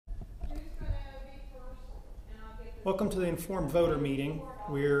Welcome to the Informed Voter meeting.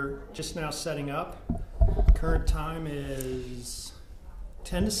 We're just now setting up. Current time is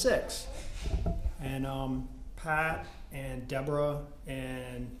 10 to 6. And Pat and Deborah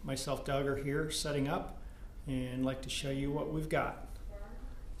and myself, Doug, are here setting up and like to show you what we've got.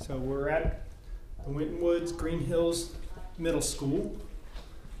 So we're at the Winton Woods Greenhills Middle School,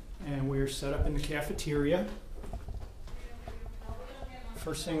 and we're set up in the cafeteria.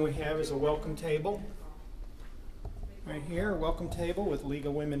 First thing we have is a welcome table. Right here, a welcome table with League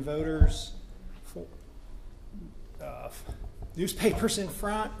of Women Voters, newspapers in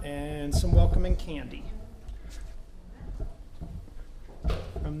front, and some welcoming candy.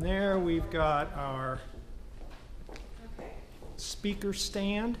 From there, we've got our speaker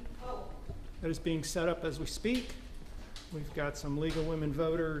stand that is being set up as we speak. We've got some League of Women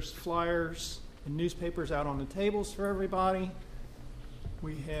Voters flyers and newspapers out on the tables for everybody.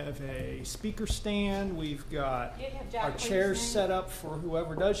 We have a speaker stand. We've got our chairs set up for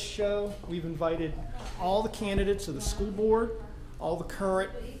whoever does show. We've invited all the candidates of the school board, all the current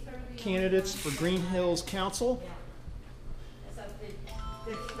candidates for Greenhills Council.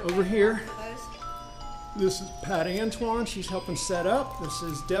 Over here, this is Pat Antoine. She's helping set up. This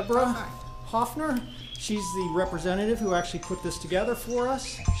is Deborah Hoffner. She's the representative who actually put this together for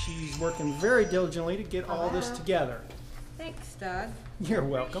us. She's working very diligently to get all this together. Thanks, Doug. You're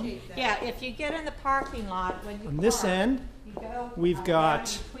welcome. Yeah, if you get in the parking lot, when you On this end, we've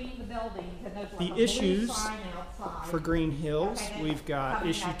got the issues for Greenhills. We've got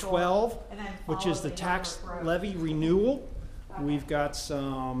issue 12, which is the tax levy renewal. We've got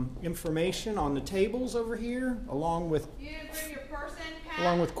some information on the tables over here, along with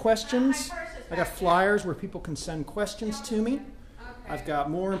questions. I got flyers where people can send questions to me. I've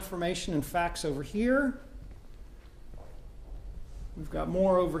got more information and facts over here. We've got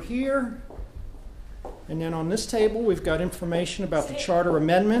more over here. And then on this table, we've got information about the charter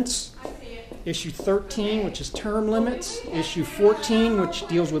amendments. Issue 13, which is term limits. Issue 14, which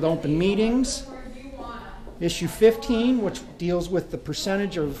deals with open meetings. Issue 15, which deals with the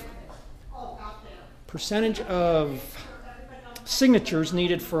percentage of signatures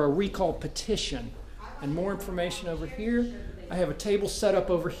needed for a recall petition. And more information over here. I have a table set up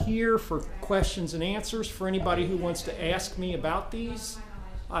over here for questions and answers for anybody who wants to ask me about these.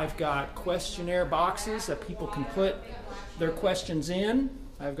 I've got questionnaire boxes that people can put their questions in.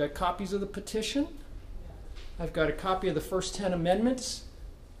 I've got copies of the petition. I've got a copy of the first 10 amendments.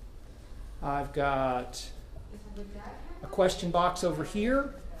 I've got a question box over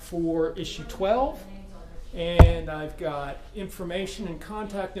here for issue 12. And I've got information and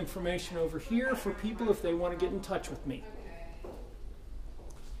contact information over here for people if they want to get in touch with me.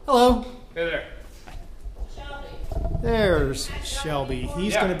 Hello. Hey there. Shelby. There's Shelby.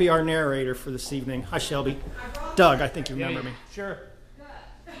 He's going to be our narrator for this evening. Hi, Shelby. Doug, I think you remember me. Sure.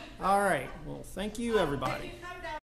 All right. Well, thank you, everybody.